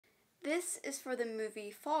This is for the movie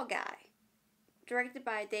Fall Guy, directed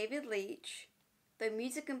by David Leitch. The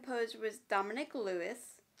music composer was Dominic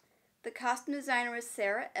Lewis. The costume designer was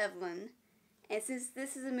Sarah Evelyn. And since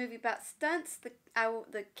this is a movie about stunts,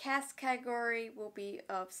 the cast category will be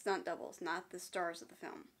of stunt doubles, not the stars of the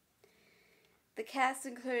film. The cast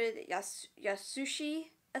included Yasushi,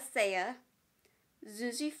 Asaya,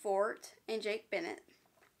 Zuzi and Jake Bennett.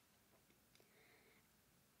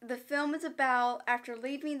 The film is about, after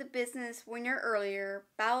leaving the business 1 year earlier,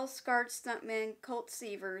 battle-scarred stuntman Colt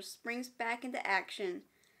Seavers springs back into action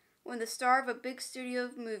when the star of a big studio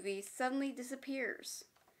movie suddenly disappears.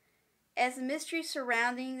 As the mystery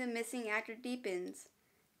surrounding the missing actor deepens,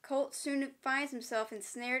 Colt soon finds himself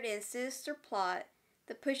ensnared in a sinister plot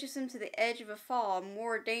that pushes him to the edge of a fall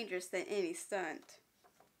more dangerous than any stunt.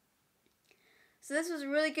 So this was a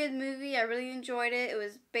really good movie. I really enjoyed it. It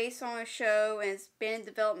was based on a show and it's been in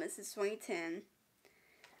development since 2010.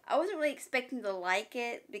 I wasn't really expecting to like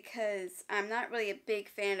it because I'm not really a big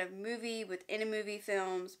fan of movie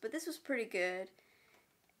films, but this was pretty good.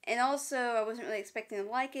 And also, I wasn't really expecting to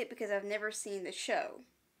like it because I've never seen the show.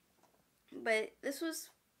 But this was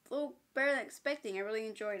a little better than expecting. I really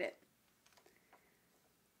enjoyed it.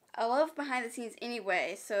 I love behind the scenes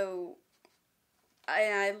anyway, so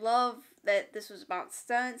I love that this was about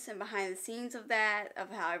stunts and behind the scenes of that,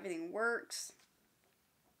 of how everything works.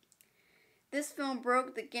 This film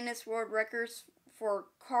broke the Guinness World Records for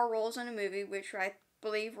car rolls in a movie, which I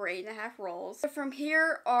believe were 8.5 rolls. But from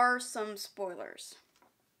here are some spoilers.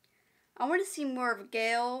 I want to see more of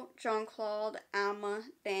Gail, Jean-Claude, Alma,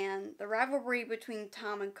 Dan, the rivalry between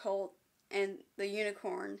Tom and Colt, and the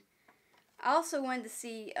unicorn. I also wanted to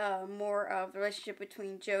see more of the relationship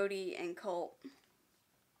between Jody and Colt.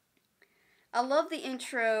 I love the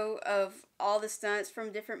intro of all the stunts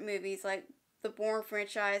from different movies like the Bourne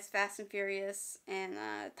franchise, Fast and Furious, and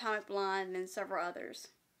Atomic Blonde, and several others.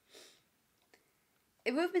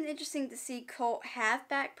 It would have been interesting to see Colt have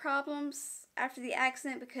back problems after the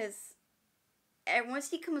accident because once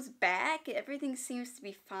he comes back, everything seems to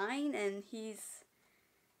be fine, and he's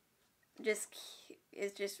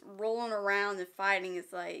just rolling around and fighting.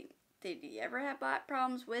 It's like, did he ever have back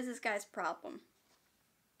problems? What is this guy's problem?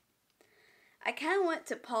 I kind of want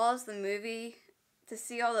to pause the movie to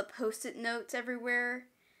see all the post-it notes everywhere.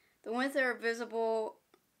 The ones that are visible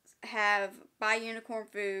have buy unicorn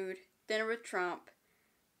food, dinner with Trump,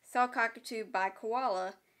 sell cockatoo, buy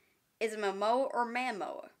koala, is it Momoa or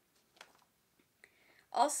Mamoa?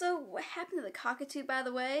 Also, what happened to the cockatoo, by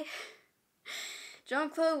the way?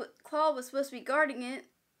 Jean-Claude was supposed to be guarding it,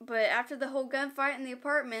 but after the whole gunfight in the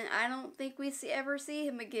apartment, I don't think we ever see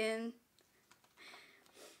him again.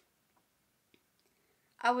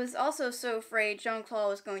 I was also so afraid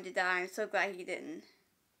Jean-Claude was going to die. I'm so glad he didn't.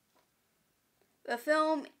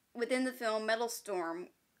 Within the film, Metal Storm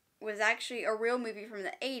was actually a real movie from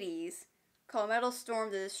the 80s called Metal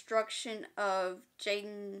Storm: The Destruction of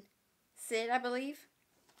Jaden Sid, I believe.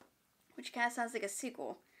 Which kind of sounds like a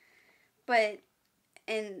sequel. But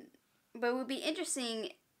it would be interesting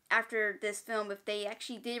after this film if they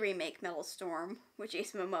actually did remake Metal Storm with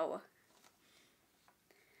Jason Momoa.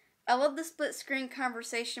 I love the split screen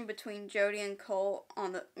conversation between Jody and Colt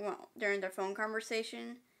during their phone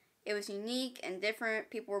conversation. It was unique and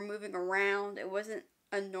different. People were moving around. It wasn't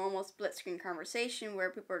a normal split screen conversation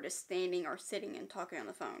where people are just standing or sitting and talking on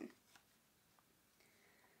the phone.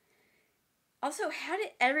 Also, how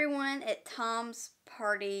did everyone at Tom's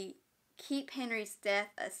party keep Henry's death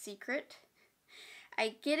a secret?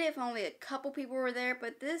 I get it if only a couple people were there,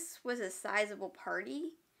 but this was a sizable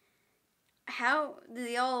party. How did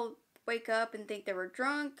they all wake up and think they were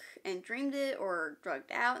drunk and dreamed it, or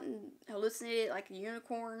drugged out and hallucinated like a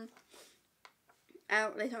unicorn? I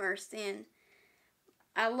really don't understand.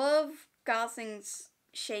 I love Gosling's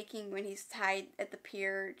shaking when he's tied at the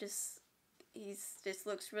pier. He just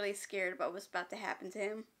looks really scared about what's about to happen to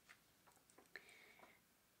him.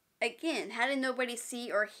 Again, how did nobody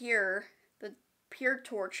see or hear the pier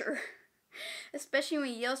torture? Especially when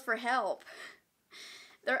he yells for help.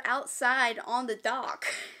 They're outside on the dock.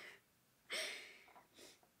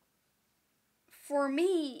 For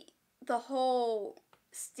me, the whole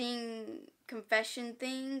Sting confession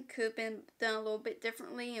thing could have been done a little bit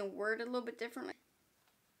differently and worded a little bit differently.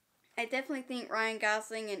 I definitely think Ryan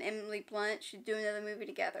Gosling and Emily Blunt should do another movie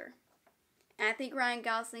together. And I think Ryan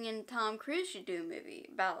Gosling and Tom Cruise should do a movie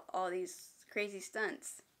about all these crazy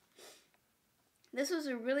stunts. This was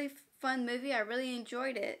a really fun movie. I really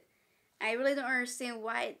enjoyed it. I really don't understand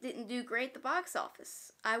why it didn't do great at the box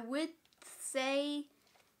office. I would say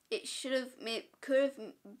it could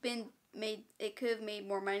have made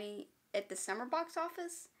more money at the summer box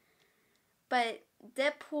office, But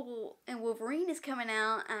Deadpool and Wolverine is coming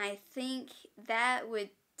out, and I think that would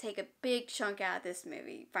take a big chunk out of this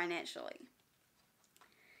movie financially.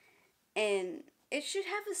 And it should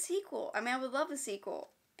have a sequel. I mean, I would love a sequel.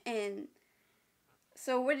 And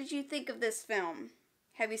so, what did you think of this film?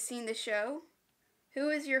 Have you seen the show? Who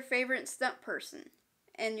is your favorite stunt person,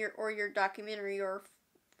 and your documentary or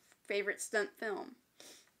favorite stunt film?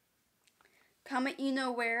 Comment you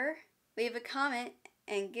know where. Leave a comment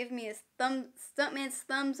and give me a Stuntman's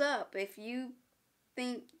thumbs up if you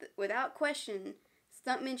think, without question,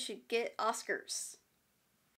 Stuntmen should get Oscars.